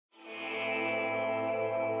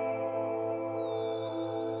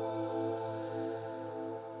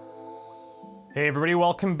Hey everybody,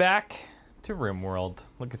 welcome back to RimWorld.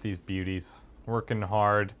 Look at these beauties. Working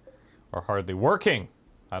hard, or hardly working.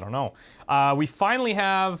 I don't know. We finally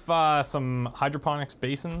have some hydroponics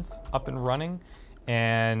basins up and running,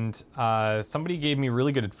 and somebody gave me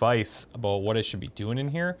really good advice about what I should be doing in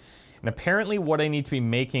here. And apparently what I need to be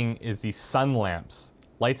making is these sun lamps.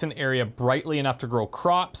 Lights an area brightly enough to grow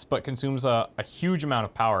crops, but consumes a huge amount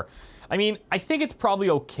of power. I mean, I think it's probably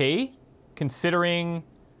okay, considering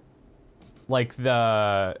like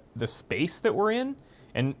the space that we're in.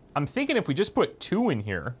 And I'm thinking if we just put 2 in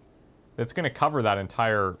here, that's gonna cover that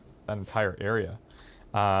entire area.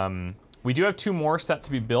 We do have 2 more set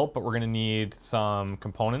to be built, but we're gonna need some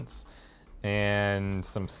components and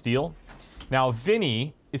some steel. Now,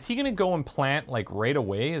 Vinny, is he gonna go and plant like right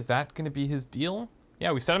away? Is that gonna be his deal?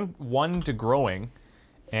 Yeah, we set him 1 to growing,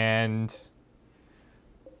 and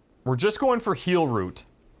we're just going for heal root.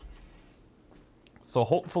 So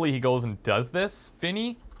hopefully he goes and does this,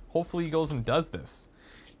 Vinny. Hopefully he goes and does this.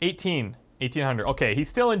 1800. Okay, he's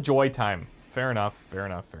still in joy time. Fair enough, fair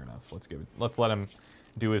enough, fair enough. Let's let him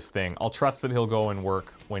do his thing. I'll trust that he'll go and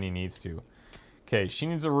work when he needs to. Okay, she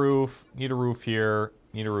needs a roof. Need a roof here.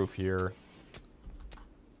 Need a roof here.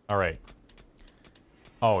 All right.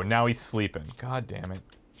 Oh, now he's sleeping. God damn it.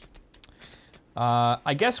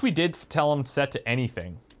 I guess we did tell him set to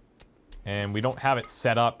anything, and we don't have it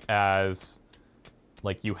set up as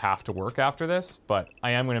like you have to work after this, but I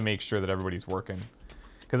am going to make sure that everybody's working,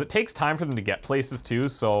 because it takes time for them to get places too.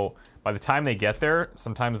 So by the time they get there,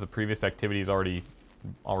 sometimes the previous activity is already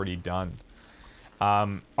done.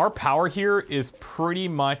 Our power here is pretty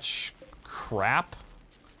much crap.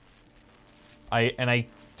 I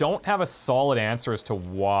don't have a solid answer as to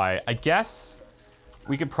why. I guess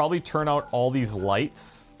we could probably turn out all these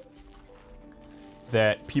lights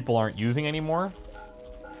that people aren't using anymore.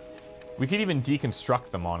 We could even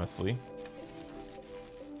deconstruct them, honestly.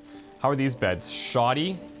 How are these beds?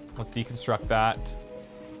 Shoddy. Let's deconstruct that.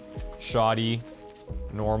 Shoddy.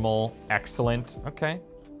 Normal. Excellent. Okay.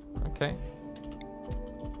 Okay.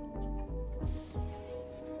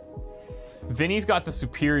 Vinny's got the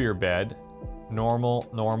superior bed. Normal,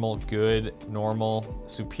 normal, good, normal,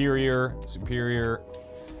 superior, superior.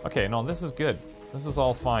 Okay, no, this is good. This is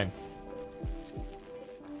all fine.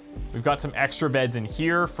 We've got some extra beds in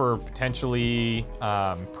here for potentially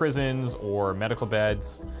prisons or medical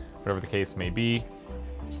beds, whatever the case may be.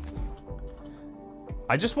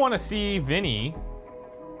 I just want to see Vinny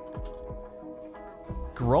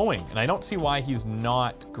growing, and I don't see why he's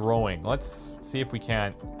not growing. Let's see if we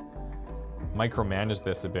can't micromanage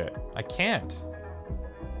this a bit. I can't.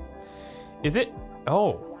 Is it?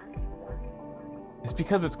 Oh. It's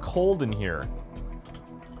because it's cold in here.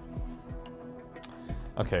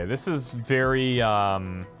 Okay, this is very,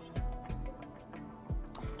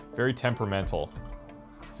 very temperamental.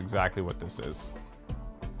 That's exactly what this is.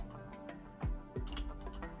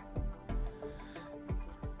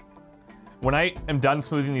 When I am done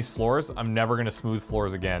smoothing these floors, I'm never gonna smooth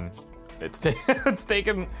floors again. It's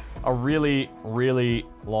taken a really, really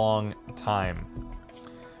long time.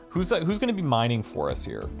 Who's gonna be mining for us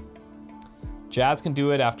here? Jazz can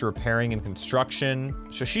do it after repairing and construction.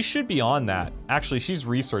 So she should be on that. Actually, she's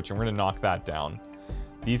researching. We're gonna knock that down.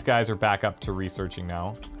 These guys are back up to researching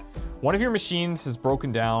now. One of your machines has broken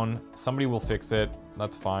down. Somebody will fix it.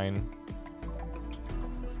 That's fine.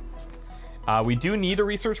 We do need a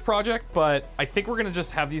research project, but I think we're gonna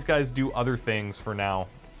just have these guys do other things for now.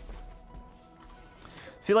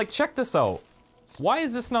 See, like, check this out. Why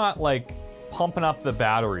is this not, like, pumping up the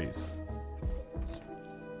batteries?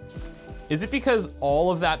 Is it because all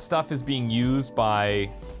of that stuff is being used by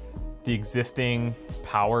the existing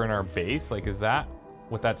power in our base? Like, is that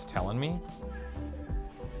what that's telling me?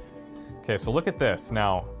 Okay, so look at this.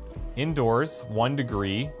 Now, indoors, 1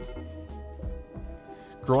 degree.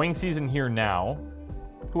 Growing season here now.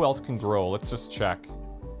 Who else can grow? Let's just check.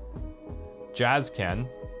 Jazz can.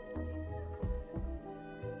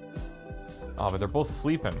 Oh, but they're both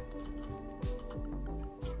sleeping.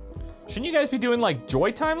 Shouldn't you guys be doing, like,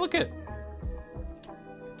 joy time? Look at...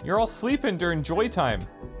 You're all sleeping during joy time.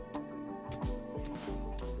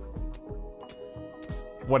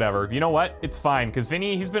 Whatever. You know what? It's fine, because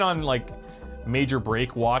Vinny, he's been on, like, major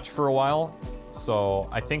break watch for a while. So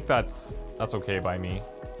I think that's okay by me.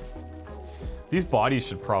 These bodies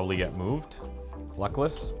should probably get moved.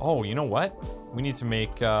 Luckless. Oh, you know what? We need to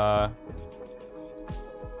make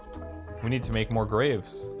more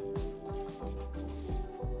graves.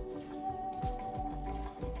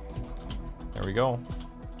 There we go.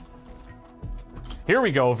 Here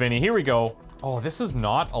we go, Vinny. Here we go. Oh, this is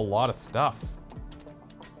not a lot of stuff.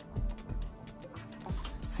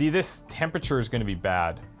 See, this temperature is going to be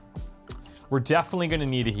bad. We're definitely going to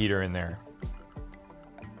need a heater in there.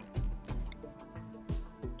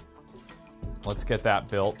 Let's get that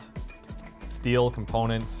built. Steel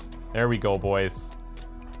components. There we go, boys.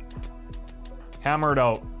 Hammer it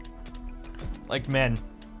out. Like men.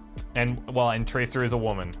 And, well, and Tracer is a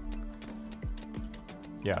woman.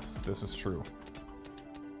 Yes, this is true.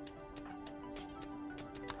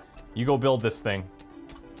 You go build this thing.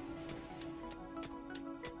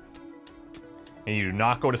 And you do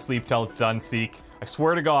not go to sleep till it's done, Seek. I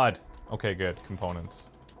swear to God. Okay, good.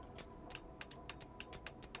 Components.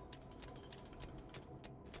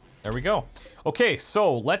 There we go. Okay,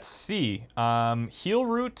 so let's see. Heal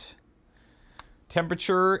root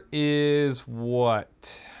temperature is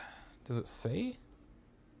what? Does it say?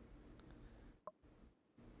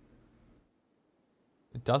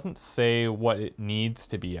 It doesn't say what it needs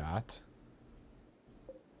to be at.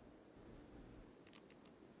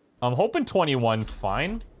 I'm hoping 21's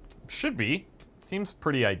fine. Should be. It seems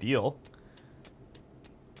pretty ideal.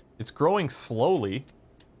 It's growing slowly.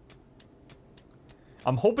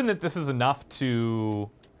 I'm hoping that this is enough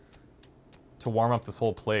to warm up this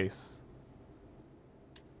whole place.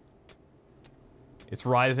 It's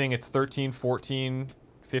rising. It's 13, 14,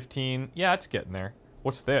 15. Yeah, it's getting there.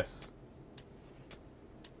 What's this?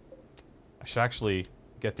 I should actually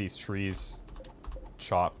get these trees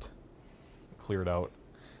chopped, cleared out.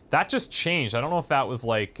 That just changed. I don't know if that was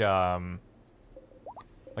like the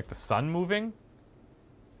sun moving.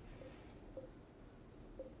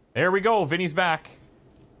 There we go. Vinny's back.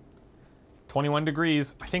 21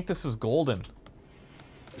 degrees. I think this is golden.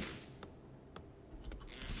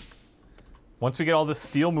 Once we get all this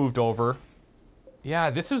steel moved over. Yeah,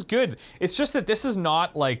 this is good. It's just that this is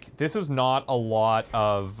not like, this is not a lot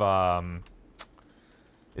of,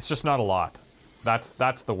 it's just not a lot.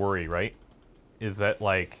 That's the worry, right? Is that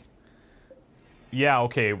like, yeah,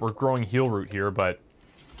 okay, we're growing heal root here, but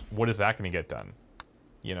what is that gonna get done?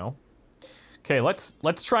 You know? Okay, let's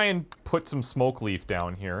try and put some smoke leaf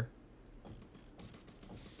down here.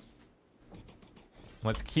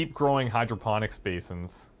 Let's keep growing hydroponics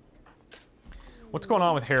basins. What's going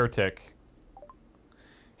on with Heretic?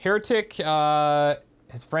 Heretic,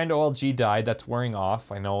 his friend OLG died. That's wearing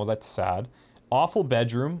off. I know, that's sad. Awful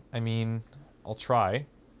bedroom. I mean, I'll try.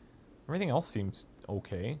 Everything else seems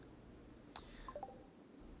okay.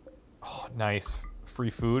 Oh, nice. Free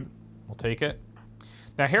food. We'll take it.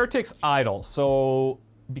 Now, Heretic's idle. So,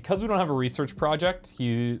 because we don't have a research project,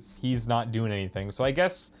 he's not doing anything. So, I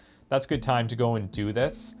guess that's a good time to go and do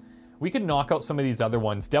this. We could knock out some of these other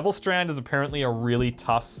ones. Devil Strand is apparently a really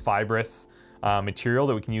tough, fibrous material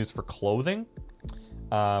that we can use for clothing.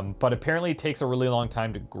 But apparently it takes a really long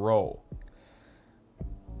time to grow.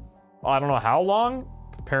 I don't know how long.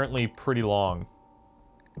 Apparently pretty long.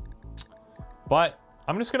 But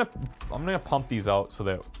I'm gonna pump these out so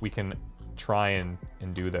that we can try and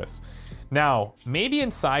do this. Now, maybe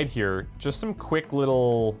inside here, just some quick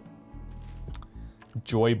little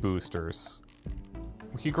joy boosters.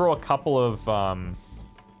 We could grow a couple of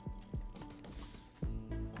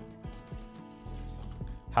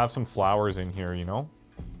have some flowers in here, you know?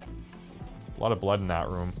 A lot of blood in that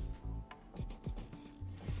room.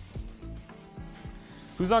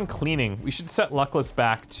 Who's on cleaning? We should set Luckless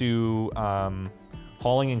back to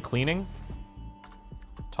hauling and cleaning.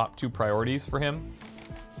 Top 2 priorities for him.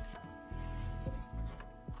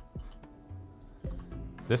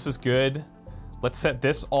 This is good. Let's set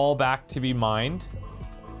this all back to be mined.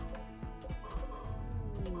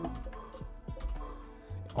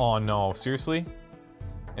 Oh no, seriously?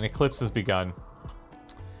 An eclipse has begun.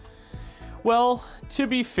 Well, to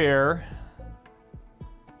be fair,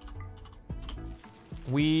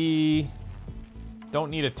 we don't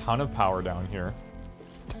need a ton of power down here.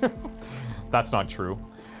 That's not true.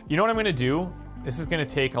 You know what I'm gonna do? This is gonna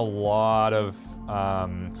take a lot of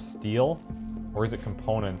steel, or is it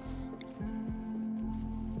components?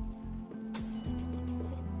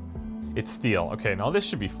 It's steel. Okay, now this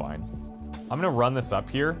should be fine. I'm gonna run this up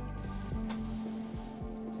here.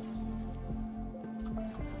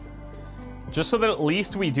 Just so that at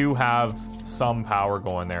least we do have some power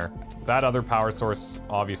going there. That other power source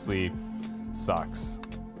obviously sucks.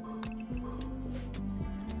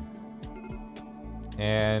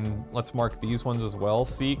 And let's mark these ones as well.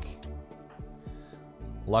 Seek.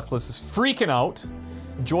 Luckless is freaking out.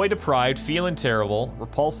 Joy deprived, feeling terrible,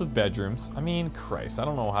 repulsive bedrooms. I mean, Christ, I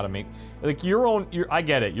don't know how to make, like I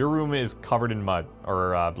get it. Your room is covered in mud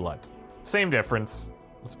or blood. Same difference,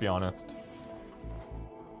 let's be honest.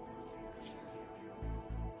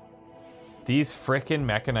 These frickin'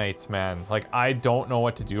 mechanites, man. Like, I don't know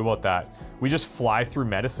what to do about that. We just fly through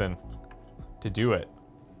medicine to do it.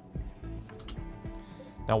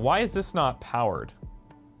 Now, why is this not powered?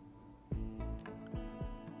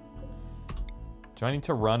 Do I need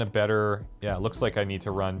to run a better... Yeah, it looks like I need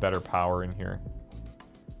to run better power in here.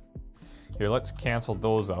 Here, let's cancel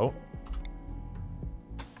those out.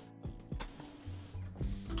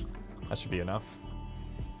 That should be enough.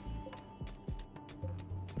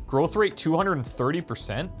 Growth rate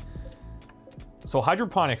 230%. So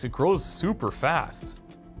hydroponics, it grows super fast.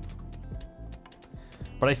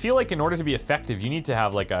 But I feel like in order to be effective, you need to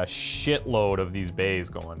have like a shitload of these bays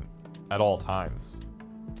going at all times.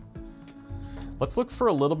 Let's look for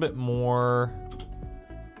a little bit more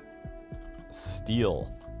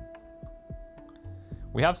steel.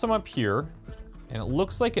 We have some up here, and it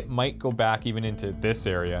looks like it might go back even into this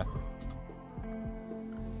area.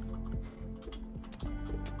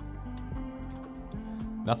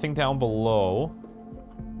 Nothing down below.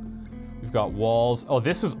 We've got walls. Oh,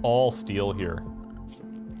 this is all steel here.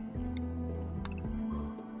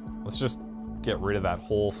 Let's just get rid of that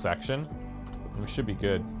whole section. We should be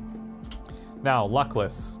good. Now,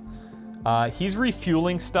 Luckless. He's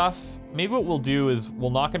refueling stuff. Maybe what we'll do is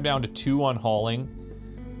we'll knock him down to 2 on hauling.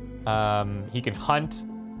 He can hunt.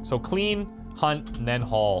 So clean, hunt, and then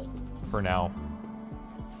haul for now.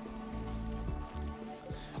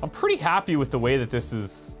 I'm pretty happy with the way that this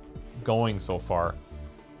is going so far.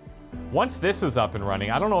 Once this is up and running,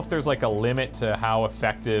 I don't know if there's like a limit to how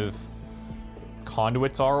effective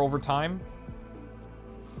conduits are over time.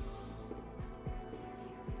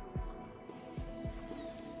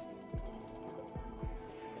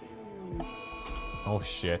 Oh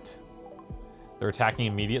shit. They're attacking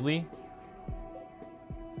immediately?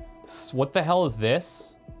 What the hell is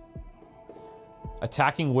this?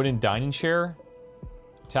 Attacking wooden dining chair?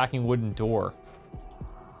 Attacking wooden door.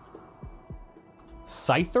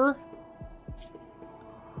 Scyther?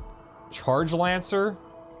 Charge Lancer?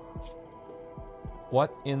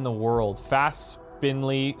 What in the world? Fast,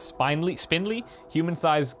 spindly,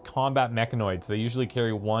 human-sized combat mechanoids. They usually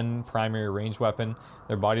carry 1 primary range weapon.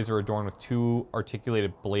 Their bodies are adorned with 2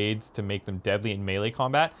 articulated blades to make them deadly in melee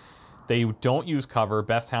combat. They don't use cover.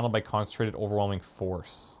 Best handled by concentrated, overwhelming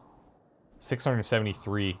force.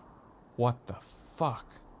 673. What the fuck?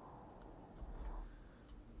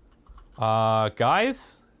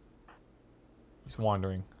 Guys? He's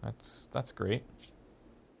wandering. That's great.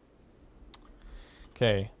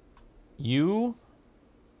 Okay. You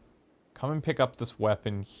come and pick up this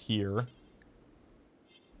weapon here.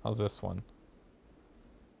 How's this one?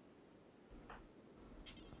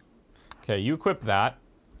 Okay, you equip that.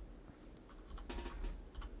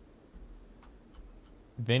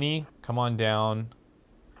 Vinny, come on down.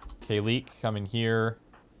 Kayleek, come in here.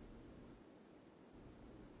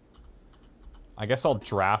 I guess I'll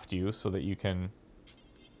draft you so that you can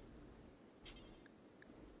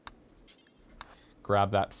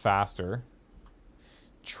grab that faster.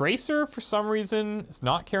 Tracer, for some reason, is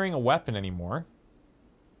not carrying a weapon anymore.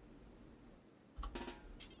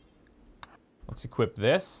 Let's equip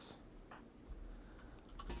this.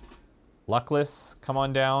 Luckless, come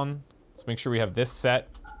on down. Let's make sure we have this set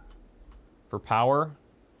for power.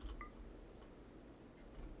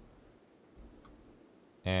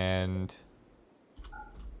 And...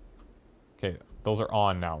 okay, those are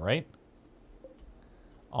on now, right?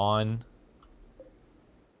 On.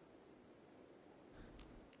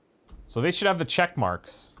 So they should have the check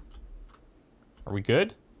marks. Are we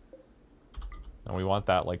good? No, we want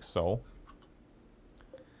that like so.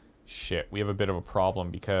 Shit, we have a bit of a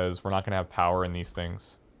problem because we're not going to have power in these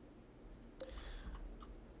things.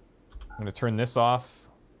 I'm going to turn this off.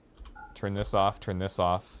 Turn this off, turn this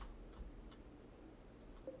off.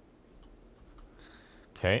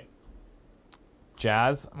 Okay.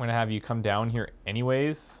 Jazz, I'm going to have you come down here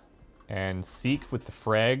anyways and seek with the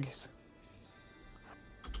frags.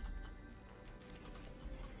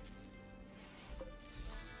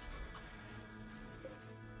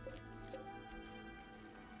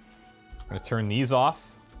 I'm going to turn these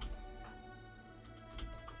off.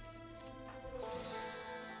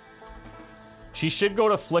 She should go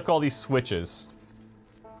to flick all these switches.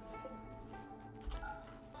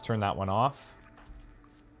 Let's turn that one off.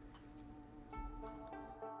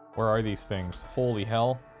 Where are these things? Holy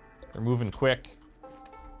hell. They're moving quick.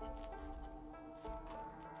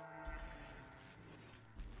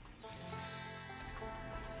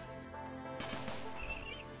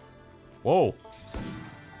 Whoa.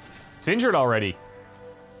 It's injured already.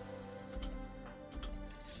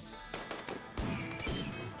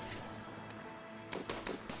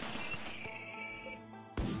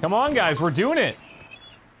 Come on, guys, we're doing it.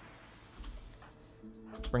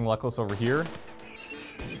 Let's bring Luckless over here.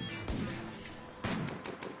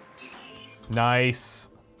 Nice.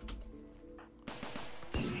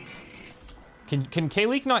 Can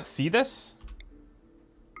K-Leak not see this?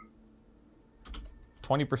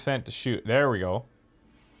 20% to shoot. There we go.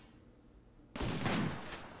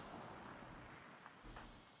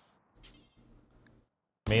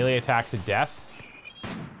 Melee attack to death.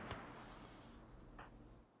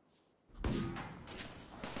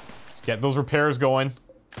 Get those repairs going.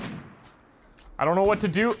 I don't know what to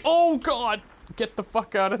do. Oh, God. Get the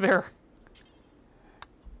fuck out of there.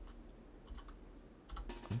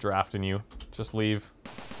 I'm drafting you. Just leave.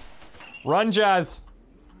 Run, Jazz.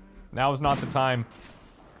 Now is not the time.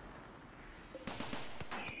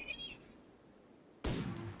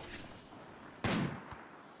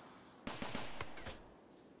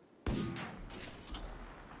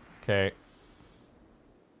 Okay.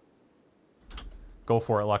 Go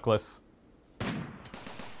for it, Luckless.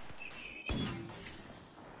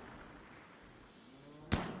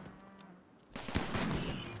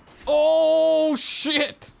 Oh,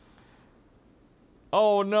 shit!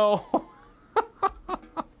 Oh, no.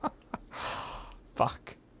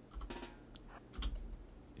 Fuck.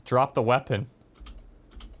 Drop the weapon.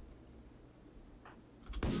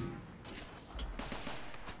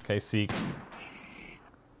 Okay, Seek.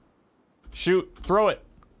 Shoot. Throw it.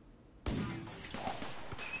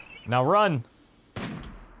 Now run.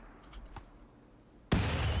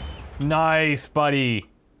 Nice, buddy.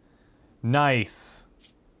 Nice.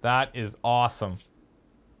 That is awesome.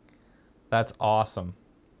 That's awesome.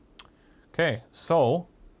 Okay, so,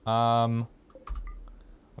 I don't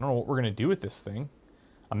know what we're gonna do with this thing.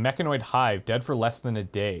 A mechanoid hive, dead for less than a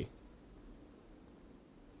day.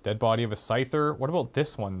 Dead body of a Scyther. What about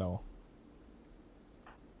this one, though?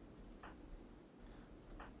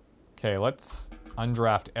 Okay, let's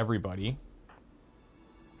undraft everybody.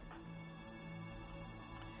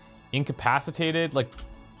 Incapacitated? Like,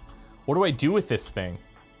 what do I do with this thing?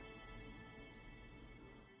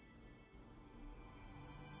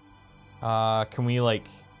 Can we, like,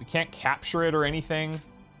 we can't capture it or anything?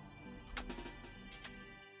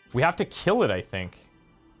 We have to kill it, I think.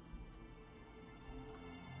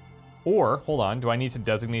 Or, hold on, do I need to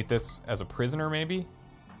designate this as a prisoner, maybe?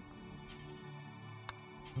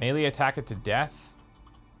 Melee attack it to death?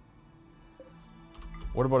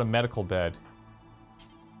 What about a medical bed?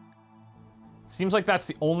 Seems like that's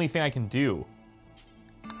the only thing I can do.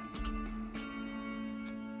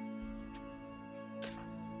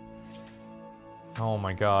 Oh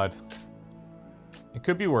my god. It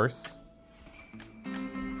could be worse.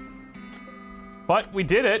 But we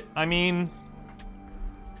did it. I mean,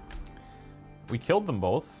 we killed them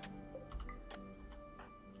both.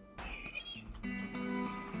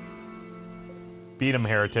 Beat him,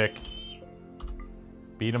 heretic.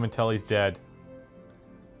 Beat him until he's dead.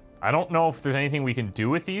 I don't know if there's anything we can do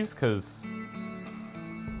with these, because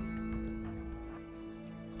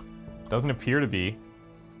doesn't appear to be.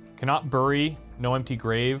 Cannot bury, no empty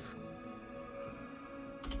grave.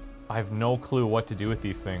 I have no clue what to do with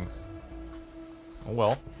these things. Oh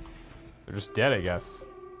well. They're just dead, I guess.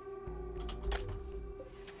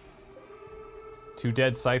 2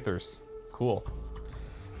 dead Scythers. Cool.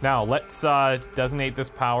 Now, let's designate this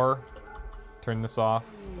power. Turn this off.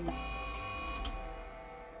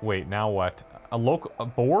 Wait, now what? A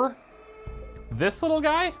boar? This little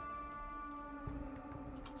guy?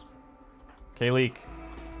 K-Leak.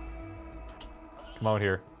 Come out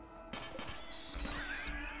here.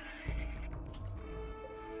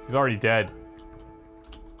 He's already dead.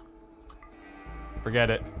 Forget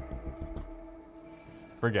it.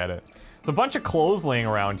 Forget it. There's a bunch of clothes laying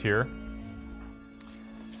around here.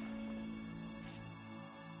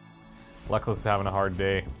 Luckless is having a hard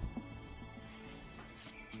day.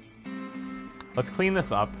 Let's clean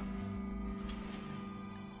this up.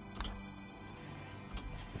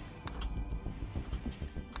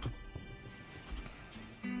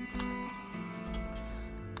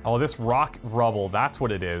 Oh, this rock rubble, that's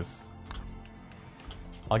what it is.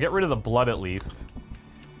 I'll get rid of the blood at least.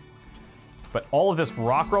 But all of this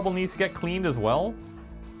rock rubble needs to get cleaned as well?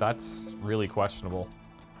 That's really questionable.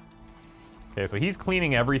 Okay, so he's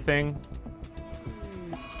cleaning everything.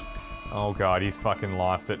 Oh god, he's fucking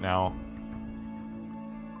lost it now.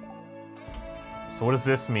 So what does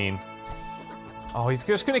this mean? Oh, he's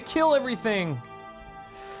just gonna kill everything!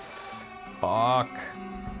 Fuck.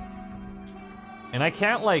 And I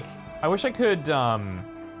can't, like... I wish I could,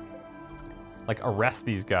 like, arrest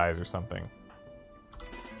these guys or something.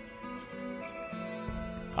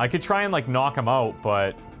 I could try and, like, knock them out,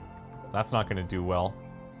 but... that's not gonna do well.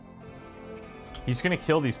 He's gonna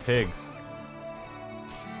kill these pigs.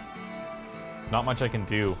 Not much I can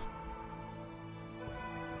do.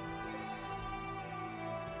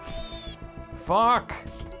 Fuck!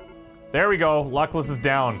 There we go. Luckless is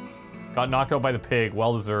down. Got knocked out by the pig.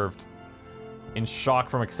 Well deserved. In shock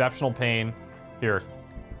from exceptional pain. Here,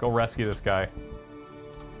 go rescue this guy.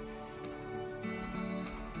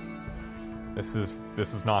 This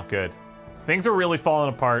is not good. Things are really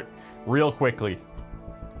falling apart real quickly.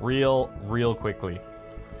 Real quickly.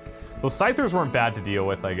 Those Scythers weren't bad to deal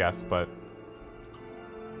with, I guess, but...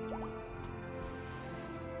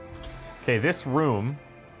 Okay, this room,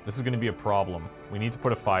 this is gonna be a problem. We need to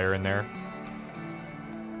put a fire in there.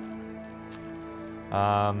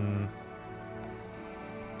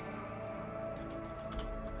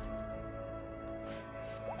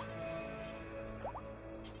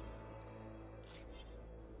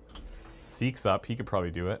 Seek's up, he could probably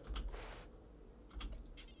do it.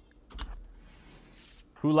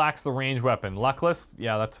 Who lacks the ranged weapon? Luckless?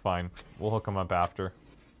 Yeah, that's fine. We'll hook him up after.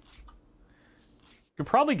 Could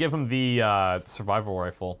probably give him the survival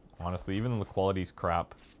rifle, honestly, even though the quality's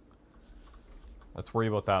crap. Let's worry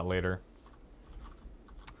about that later.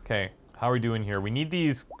 Okay, how are we doing here? We need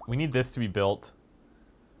these, we need this to be built.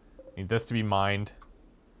 Need this to be mined.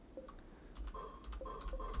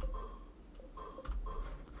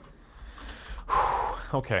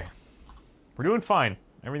 Okay. We're doing fine.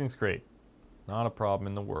 Everything's great. Not a problem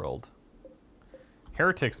in the world.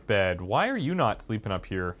 Heretic's bed. Why are you not sleeping up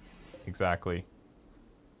here exactly?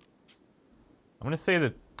 I'm gonna say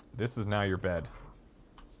that this is now your bed.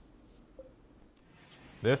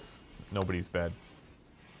 This, nobody's bed.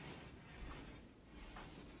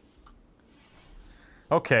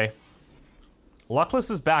 Okay. Luckless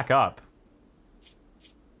is back up.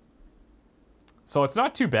 So it's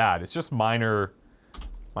not too bad. It's just minor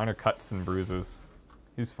cuts and bruises.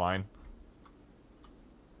 He's fine.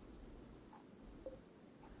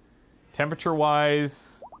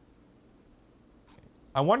 Temperature-wise,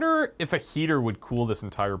 I wonder if a heater would cool this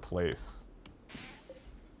entire place.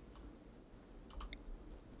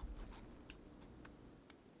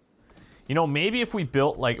 You know, maybe if we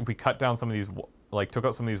built, like, if we cut down some of these, like, took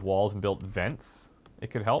out some of these walls and built vents,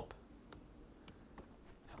 it could help.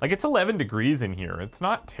 Like, it's 11 degrees in here. It's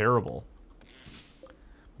not terrible.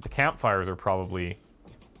 The campfires are probably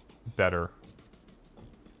better.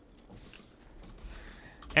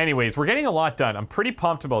 Anyways, we're getting a lot done. I'm pretty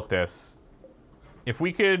pumped about this. If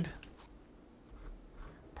we could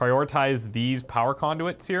prioritize these power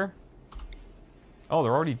conduits here. Oh,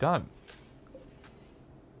 they're already done.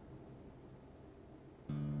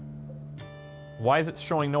 Why is it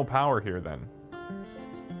showing no power here then?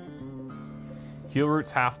 Heal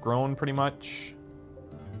root's half grown pretty much.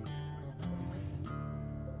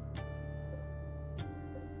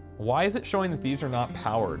 Why is it showing that these are not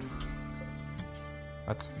powered?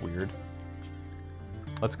 That's weird.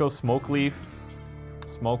 Let's go smoke leaf,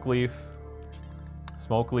 smoke leaf,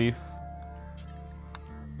 smoke leaf,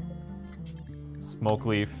 smoke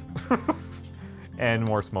leaf, and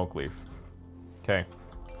more smoke leaf. Okay.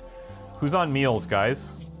 Who's on meals,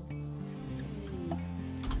 guys?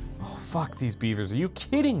 Oh, fuck these beavers. Are you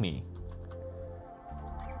kidding me?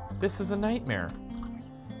 This is a nightmare.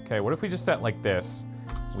 Okay, what if we just set like this?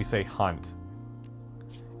 We say hunt.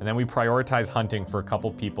 And then we prioritize hunting for a couple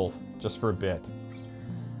people, just for a bit.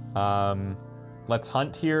 Let's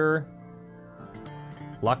hunt here.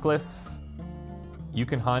 Luckless, you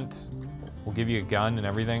can hunt. We'll give you a gun and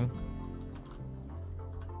everything.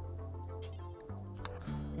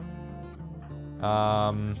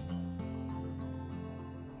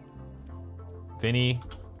 Vinny,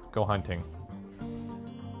 go hunting.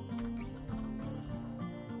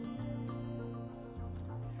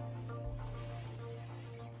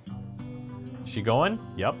 She going?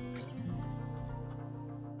 Yep.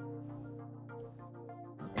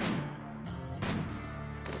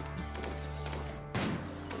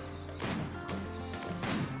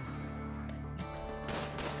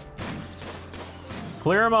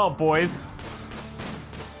 Clear them out, boys.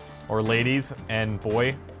 Or ladies and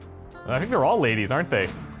boy. I think they're all ladies, aren't they?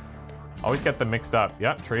 Always get them mixed up.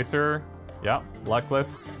 Yep, Tracer. Yep,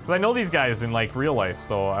 Luckless. Because I know these guys in, like, real life,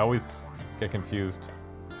 so I always get confused.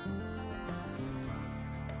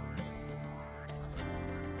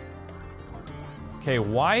 Okay,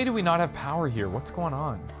 why do we not have power here? What's going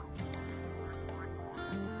on?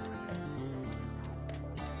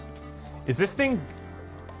 Is this thing,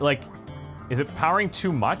 like, is it powering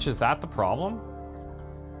too much? Is that the problem?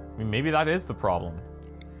 I mean, maybe that is the problem.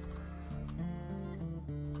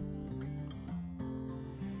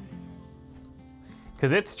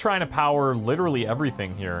 Because it's trying to power literally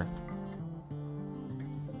everything here.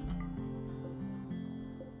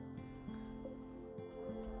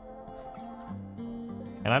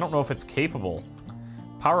 And I don't know if it's capable.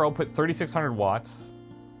 Power output 3,600 watts.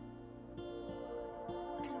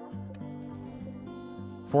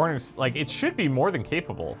 400, like, it should be more than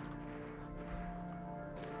capable.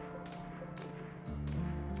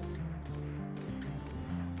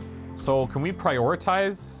 So can we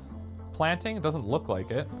prioritize planting? It doesn't look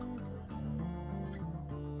like it.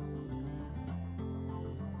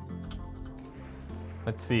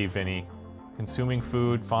 Let's see, Vinny. Consuming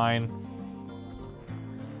food, fine.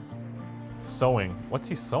 Sowing. What's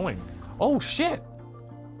he sowing? Oh, shit!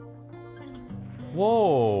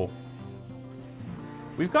 Whoa.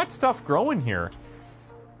 We've got stuff growing here.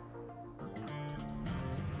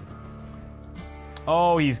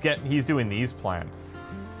 Oh, he's doing these plants.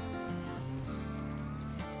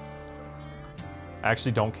 I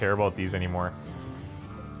actually don't care about these anymore.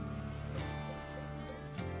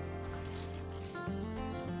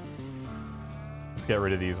 Let's get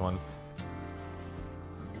rid of these ones.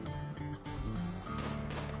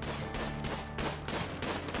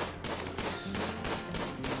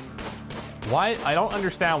 Why? I don't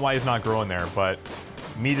understand why he's not growing there, but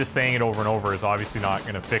me just saying it over and over is obviously not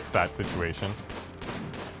going to fix that situation.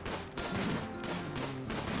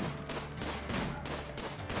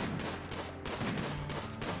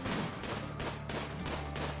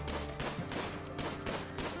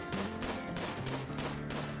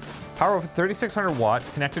 Power of 3,600 watts,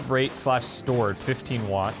 connected rate / stored 15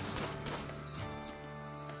 watts.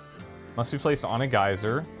 Must be placed on a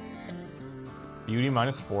geyser. Beauty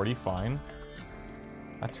 -40, fine.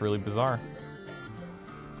 That's really bizarre.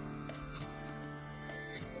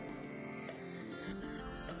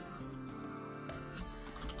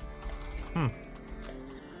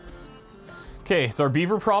 Okay, is our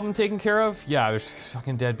beaver problem taken care of? Yeah, there's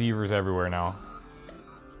fucking dead beavers everywhere now.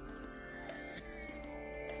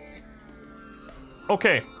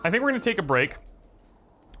 Okay, I think we're gonna take a break.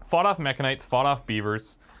 Fought off mechanites, fought off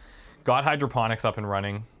beavers, got hydroponics up and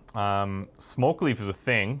running. Smoke leaf is a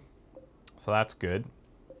thing, so that's good.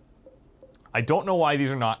 I don't know why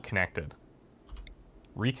these are not connected.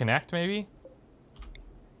 Reconnect, maybe?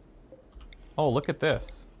 Oh, look at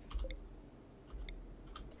this.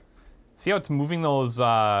 See how it's moving those,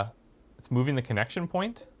 it's moving the connection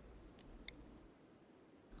point?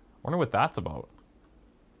 Wonder what that's about.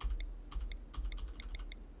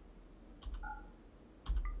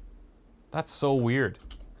 That's so weird.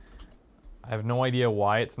 I have no idea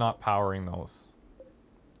why it's not powering those.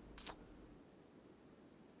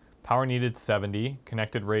 Power needed 70.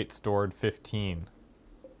 Connected rate stored 15.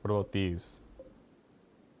 What about these?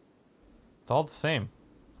 It's all the same.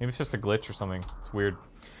 Maybe it's just a glitch or something. It's weird.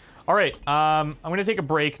 All right, I'm gonna take a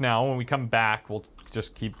break now. When we come back, we'll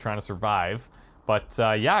just keep trying to survive. But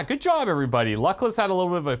yeah, good job, everybody. Luckless had a little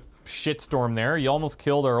bit of a shitstorm there. He almost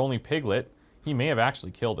killed our only piglet. He may have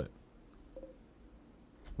actually killed it.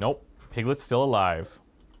 Nope, Piglet's still alive.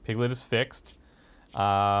 Piglet is fixed. You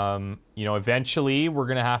know, eventually we're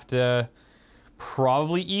gonna have to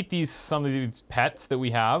probably eat some of these pets that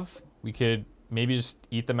we have. We could maybe just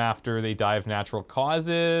eat them after they die of natural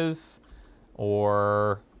causes,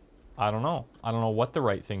 or I don't know. I don't know what the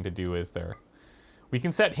right thing to do is there. We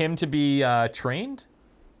can set him to be trained,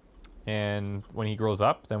 and when he grows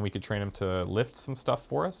up, then we could train him to lift some stuff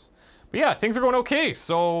for us. But yeah, things are going okay,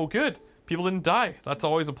 so good. People didn't die. That's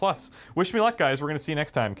always a plus. Wish me luck, guys. We're going to see you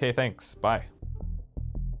next time. Okay, thanks. Bye.